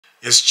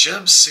It's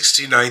Jim's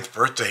 69th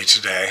birthday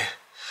today,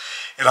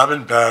 and I'm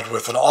in bed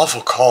with an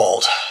awful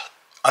cold.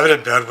 I've been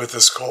in bed with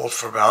this cold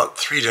for about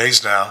 3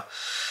 days now,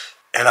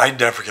 and I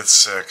never get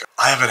sick.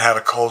 I haven't had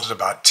a cold in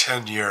about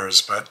 10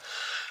 years, but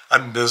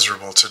I'm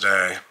miserable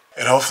today.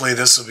 And hopefully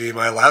this will be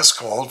my last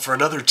cold for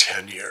another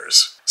 10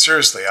 years.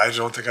 Seriously, I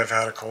don't think I've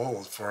had a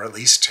cold for at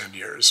least 10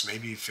 years,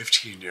 maybe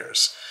 15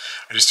 years.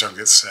 I just don't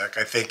get sick.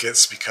 I think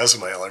it's because of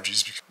my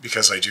allergies,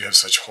 because I do have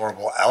such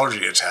horrible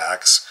allergy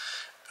attacks.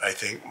 I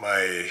think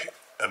my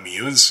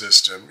immune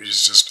system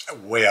is just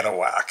way out of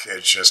whack.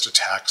 It just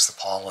attacks the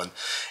pollen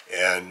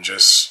and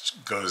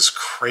just goes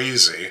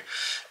crazy.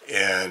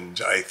 And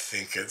I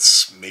think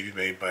it's maybe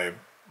made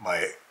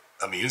my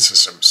immune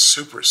system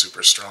super,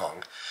 super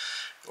strong.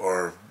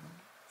 Or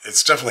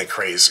it's definitely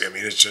crazy. I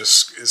mean, it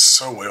just is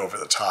so way over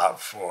the top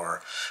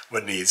for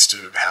what needs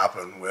to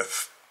happen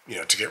with,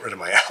 to get rid of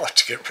my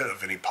to get rid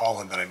of any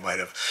pollen that I might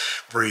have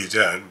breathed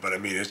in. But I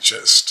mean,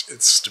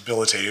 it's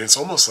debilitating. It's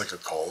almost like a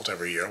cold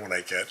every year when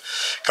I get,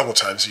 a couple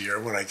times a year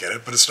when I get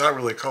it, but it's not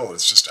really cold.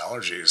 It's just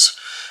allergies.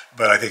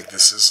 But I think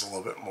this is a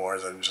little bit more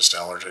than just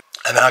allergy.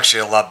 I'm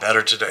actually a lot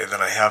better today than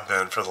I have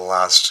been for the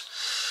last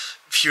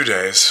few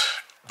days.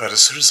 But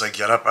as soon as I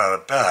get up out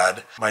of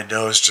bed, my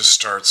nose just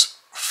starts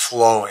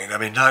flowing. I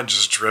mean, not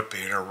just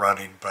dripping or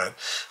running, but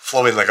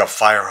flowing like a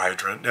fire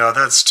hydrant. Now,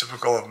 that's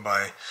typical of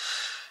my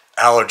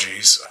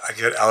allergies. I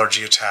get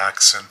allergy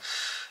attacks, and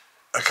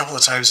a couple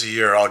of times a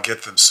year I'll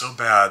get them so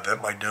bad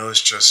that my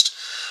nose just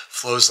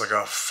flows like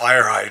a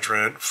fire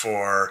hydrant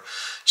for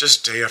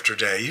just day after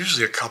day,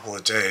 usually a couple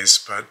of days.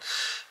 But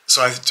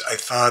so I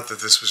thought that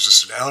this was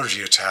just an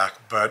allergy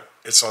attack, but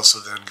it's also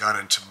then gone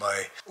into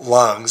my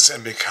lungs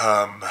and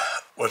become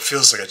what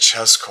feels like a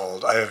chest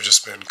cold. I have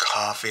just been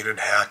coughing and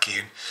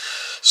hacking.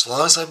 As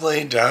long as I'm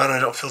laying down, I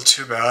don't feel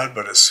too bad,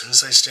 but as soon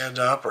as I stand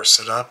up or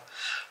sit up,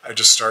 I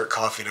just start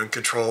coughing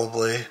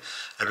uncontrollably.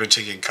 I've been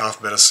taking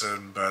cough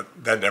medicine, but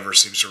that never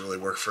seems to really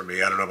work for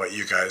me. I don't know about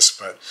you guys,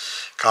 but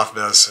cough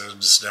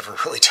medicine's never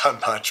really done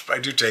much. But I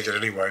do take it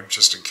anyway,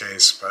 just in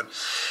case.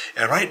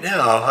 And right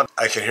now,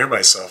 I can hear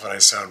myself, and I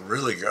sound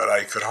really good.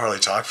 I could hardly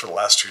talk for the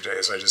last 2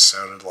 days. I just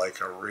sounded like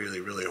a really,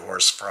 really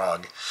hoarse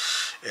frog,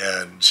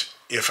 and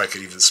if I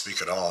could even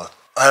speak at all.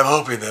 I'm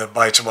hoping that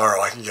by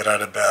tomorrow I can get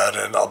out of bed,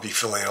 and I'll be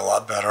feeling a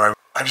lot better.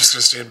 I'm just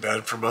going to stay in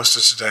bed for most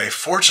of today.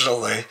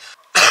 Fortunately,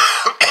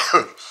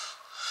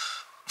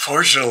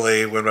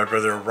 when my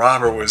brother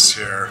Robert was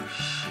here,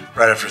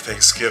 right after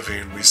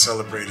Thanksgiving, we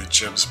celebrated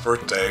Jim's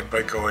birthday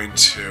by going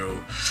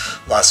to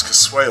Las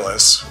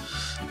Casuelas,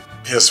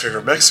 his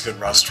favorite Mexican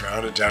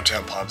restaurant in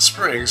downtown Palm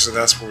Springs, and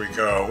that's where we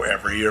go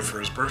every year for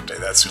his birthday.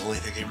 That's the only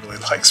thing he really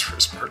likes for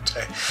his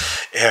birthday.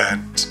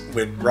 And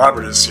when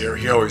Robert is here,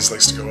 he always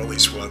likes to go at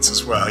least once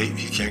as well.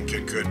 He can't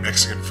get good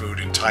Mexican food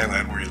in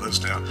Thailand, where he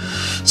lives now.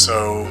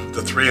 So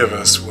the three of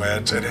us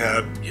went and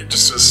had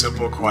just a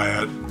simple,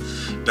 quiet,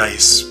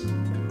 nice,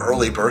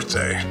 early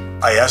birthday.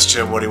 I asked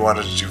Jim what he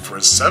wanted to do for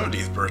his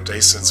 70th birthday,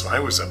 since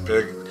mine was a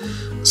big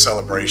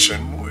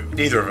celebration.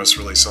 Neither of us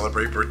really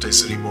celebrate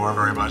birthdays anymore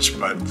very much,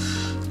 but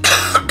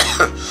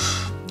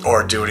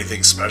or do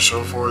anything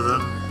special for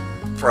them.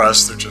 For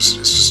us, it's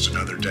just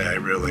another day,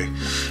 really.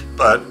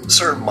 But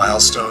certain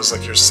milestones,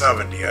 like your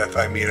 70th,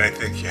 I mean, I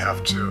think you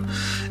have to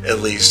at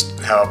least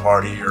have a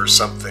party or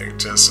something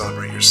to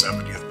celebrate your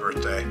 70th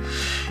birthday.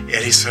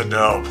 And he said,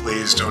 no,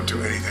 please don't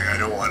do anything. I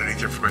don't want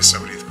anything for my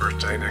 70th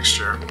birthday next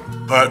year.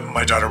 But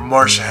my daughter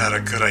Marcia had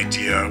a good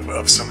idea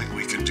of something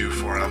we could do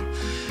for him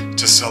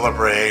to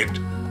celebrate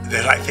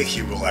that I think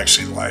he will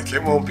actually like.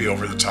 It won't be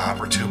over the top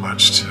or too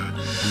much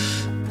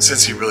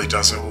since he really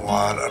doesn't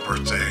want a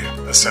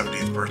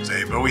 70th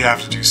birthday, but we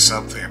have to do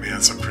something. I mean,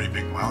 that's a pretty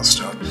big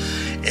milestone,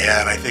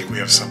 and I think we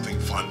have something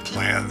fun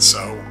planned.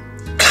 So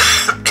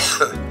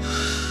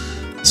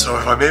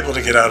if I'm able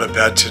to get out of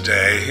bed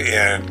today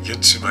and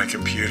get to my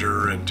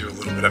computer and do a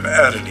little bit of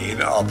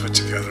editing, I'll put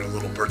together a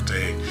little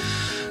birthday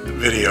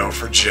video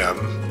for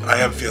Jim. I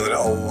am feeling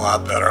a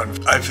lot better.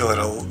 I'm feeling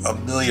a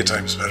million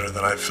times better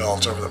than I've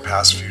felt over the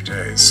past few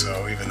days.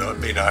 So even though it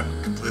may not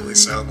completely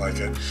sound like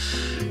it,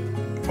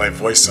 my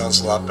voice sounds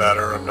a lot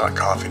better. I'm not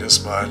coughing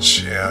as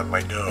much, and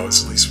my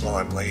nose, at least while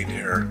I'm laying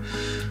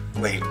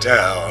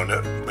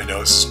down, my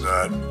nose is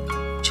not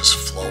just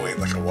flowing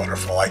like a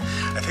waterfall. I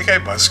think I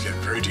must get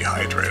very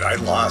dehydrated. I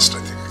lost,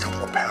 I think, a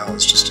couple of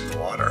pounds just in the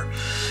water,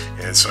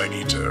 and so I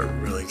need to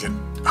really get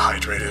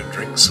hydrated and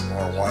drink some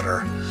more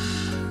water.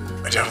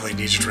 I definitely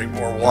need to drink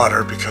more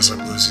water because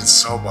I'm losing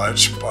so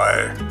much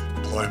by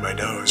blowing my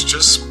nose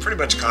just pretty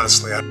much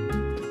constantly.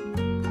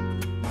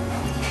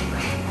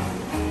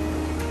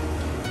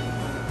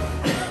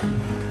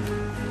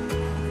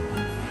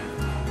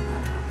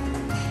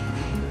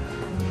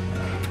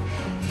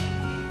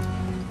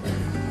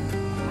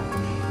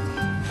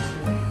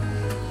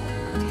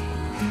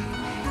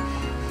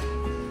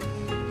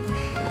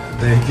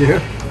 Thank you.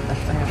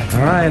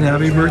 All right,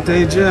 happy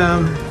birthday,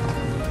 Jim.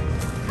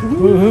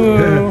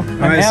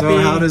 Woohoo! All right, so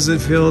how does it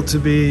feel to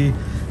be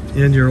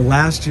in your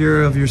last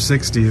year of your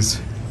 60s?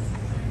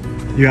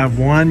 You have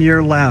 1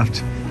 year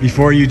left.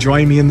 before you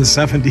join me in the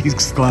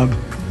 70s club.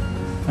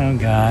 Oh,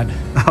 God.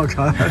 Oh,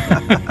 God.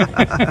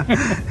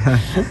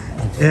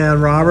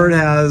 And Robert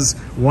has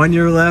 1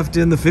 year left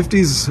in the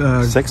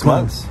 50s 6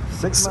 club. months.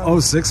 6 months. Oh,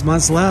 6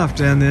 months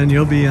left, and then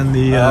you'll be in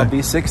the... I'll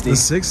be 60. The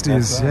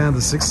 60s, right. yeah, the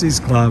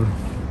 60s club.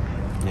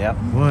 Yep.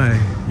 Boy,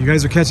 you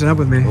guys are catching up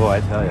with me. Oh, I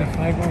tell you.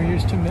 5 more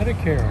years to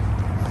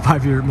Medicare.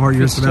 5 more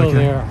years It's to still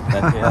Medicare.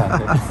 there.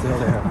 Yeah, it's still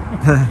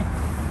there.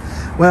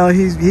 Well,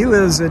 he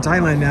lives in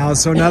Thailand now,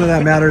 so none of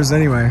that matters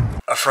anyway.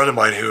 A friend of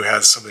mine who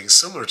had something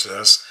similar to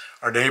this,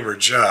 our neighbor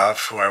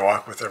Jeff, who I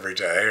walk with every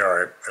day,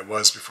 or I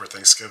was before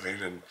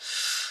Thanksgiving, and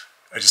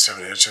I just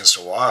haven't had a chance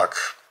to walk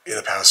in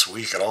the past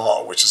week at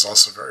all, which is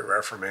also very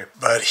rare for me.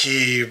 But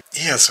he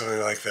had something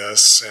like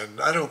this,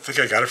 and I don't think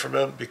I got it from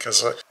him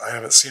because I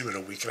haven't seen him in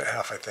a week and a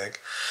half, I think.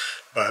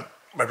 But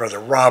my brother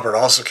Robert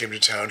also came to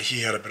town.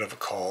 He had a bit of a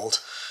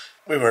cold.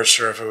 We weren't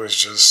sure if it was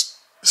just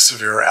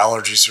severe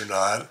allergies or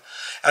not.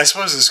 And I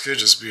suppose this could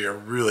just be a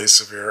really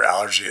severe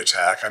allergy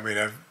attack. I mean,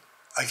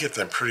 I get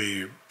them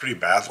pretty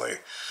badly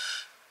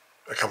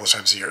a couple of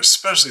times a year,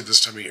 especially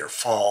this time of year.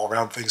 Fall,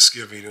 around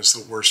Thanksgiving is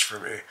the worst for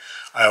me.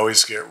 I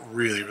always get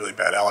really, really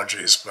bad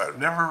allergies, but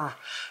I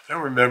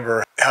don't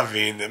remember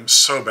having them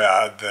so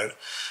bad that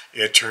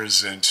it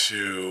turns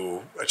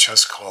into a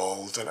chest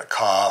cold and a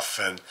cough.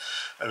 And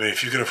I mean,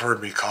 if you could have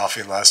heard me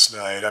coughing last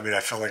night, I mean,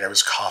 I felt like I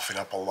was coughing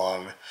up a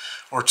lung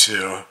or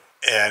two,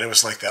 and it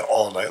was like that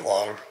all night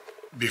long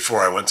before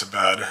I went to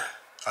bed.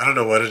 I don't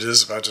know what it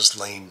is about just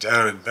laying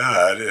down in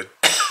bed.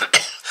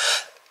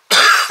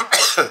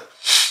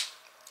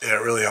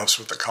 It really helps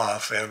with the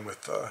cough and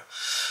with the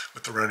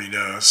runny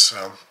nose.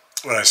 So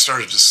what I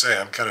started to say,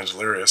 I'm kind of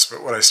delirious,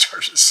 but what I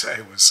started to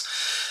say was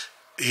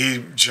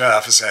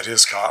Jeff has had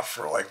his cough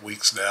for like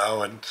weeks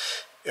now, and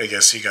I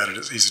guess he got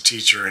it, he's a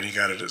teacher and he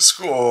got it at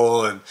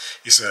school, and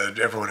he said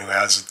everyone who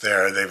has it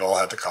there, they've all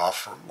had the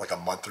cough for like a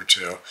month or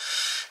two.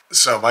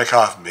 So my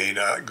cough may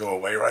not go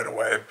away right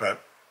away,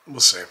 but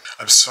we'll see.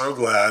 I'm so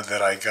glad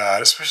that I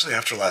got, especially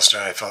after last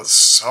night, I felt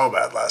so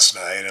bad last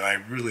night, and I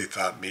really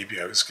thought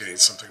maybe I was getting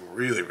something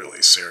really,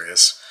 really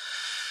serious.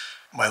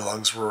 My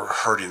lungs were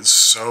hurting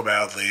so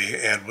badly,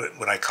 and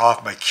when I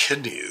coughed, my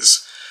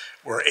kidneys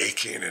were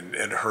aching and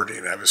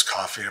hurting. I was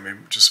coughing, I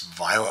mean, just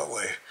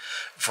violently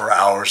for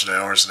hours and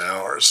hours and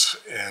hours.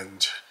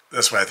 And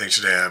that's why I think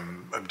today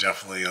I'm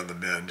definitely on the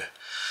mend.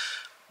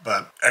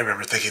 But I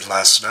remember thinking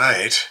last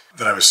night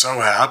that I was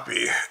so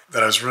happy,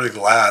 that I was really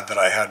glad that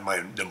I had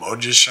my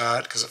pneumonia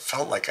shot, because it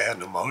felt like I had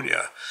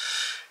pneumonia.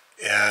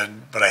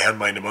 But I had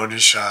my pneumonia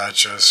shot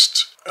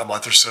just a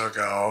month or so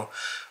ago,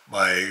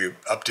 my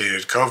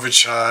updated COVID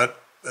shot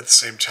at the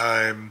same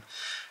time.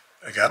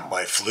 I got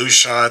my flu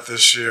shot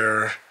this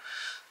year.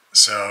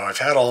 So I've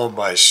had all of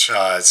my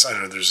shots. I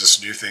don't know, there's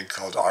this new thing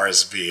called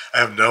RSV. I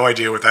have no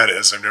idea what that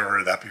is. I've never heard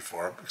of that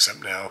before,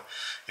 except now,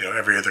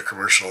 every other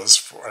commercial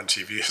on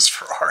TV is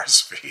for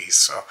RSV.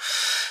 So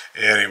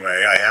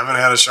anyway, I haven't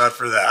had a shot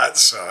for that,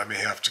 so I may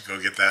have to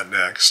go get that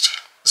next.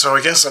 So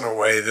I guess in a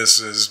way, this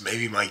is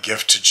maybe my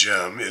gift to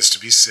Jim, is to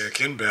be sick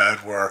in bed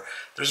where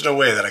there's no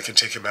way that I can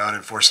take him out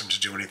and force him to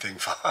do anything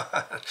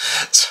fun.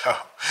 So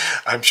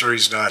I'm sure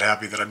he's not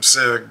happy that I'm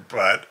sick,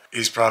 but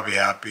he's probably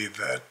happy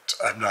that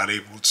I'm not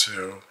able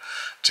to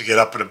get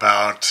up and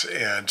about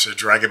and to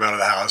drag him out of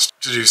the house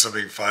to do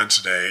something fun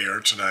today or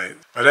tonight.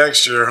 But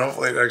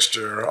hopefully next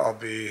year, I'll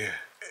be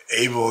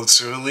able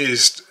to at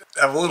least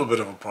have a little bit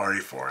of a party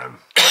for him.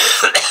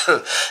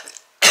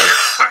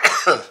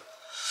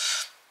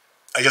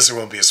 I guess it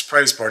won't be a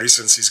surprise party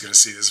since he's going to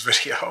see this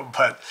video,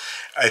 but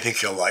I think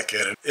he'll like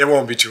it. It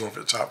won't be too over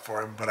the top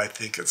for him, but I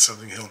think it's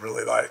something he'll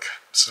really like.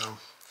 So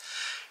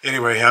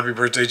anyway, happy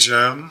birthday,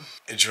 Jim.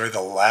 Enjoy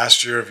the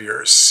last year of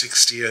your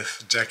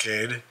 60th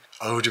decade.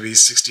 Oh, to be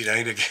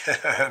 69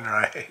 again,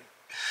 right?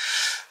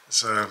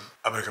 So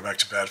I'm going to go back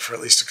to bed for at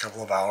least a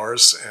couple of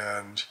hours,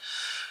 and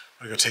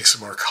I'm going to go take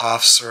some more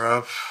cough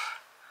syrup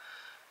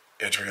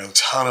and drink a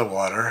ton of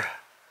water,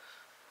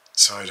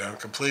 so I don't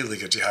completely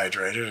get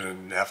dehydrated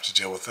and have to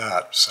deal with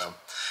that. So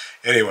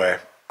anyway,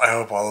 I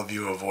hope all of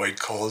you avoid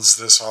colds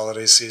this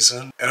holiday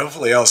season, and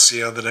hopefully I'll see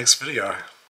you on the next video.